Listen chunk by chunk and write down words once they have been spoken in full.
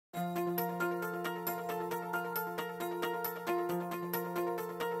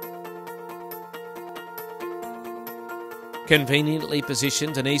Conveniently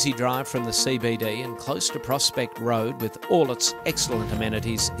positioned and easy drive from the CBD and close to Prospect Road with all its excellent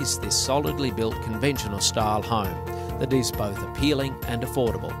amenities is this solidly built conventional style home that is both appealing and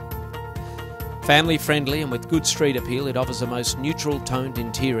affordable. Family friendly and with good street appeal, it offers a most neutral toned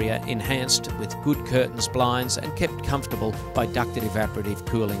interior enhanced with good curtains, blinds and kept comfortable by ducted evaporative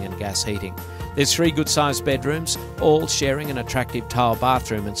cooling and gas heating. There's 3 good sized bedrooms, all sharing an attractive tile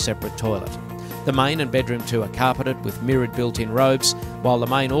bathroom and separate toilet. The main and bedroom 2 are carpeted with mirrored built-in robes, while the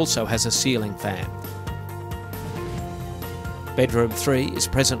main also has a ceiling fan. Bedroom 3 is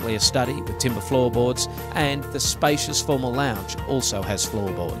presently a study with timber floorboards, and the spacious formal lounge also has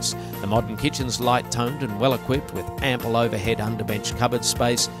floorboards. The modern kitchen's light-toned and well-equipped with ample overhead underbench cupboard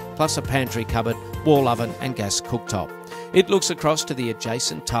space, plus a pantry cupboard, wall oven and gas cooktop. It looks across to the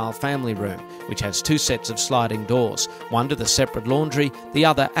adjacent tile family room, which has 2 sets of sliding doors, one to the separate laundry, the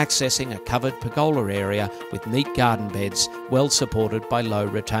other accessing a covered pergola area with neat garden beds, well supported by low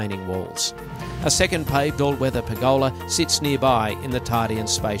retaining walls. A second paved all-weather pergola sits nearby in the tidy and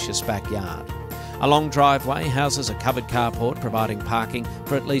spacious backyard. A long driveway houses a covered carport providing parking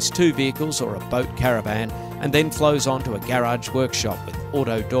for at least 2 vehicles or a boat caravan, and then flows onto a garage workshop with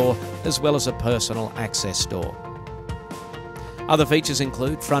auto door as well as a personal access door. Other features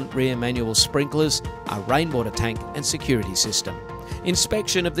include front-rear manual sprinklers, a rainwater tank and security system.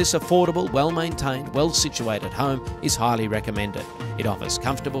 Inspection of this affordable, well-maintained, well-situated home is highly recommended. It offers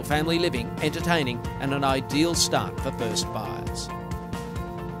comfortable family living, entertaining and an ideal start for first buyers.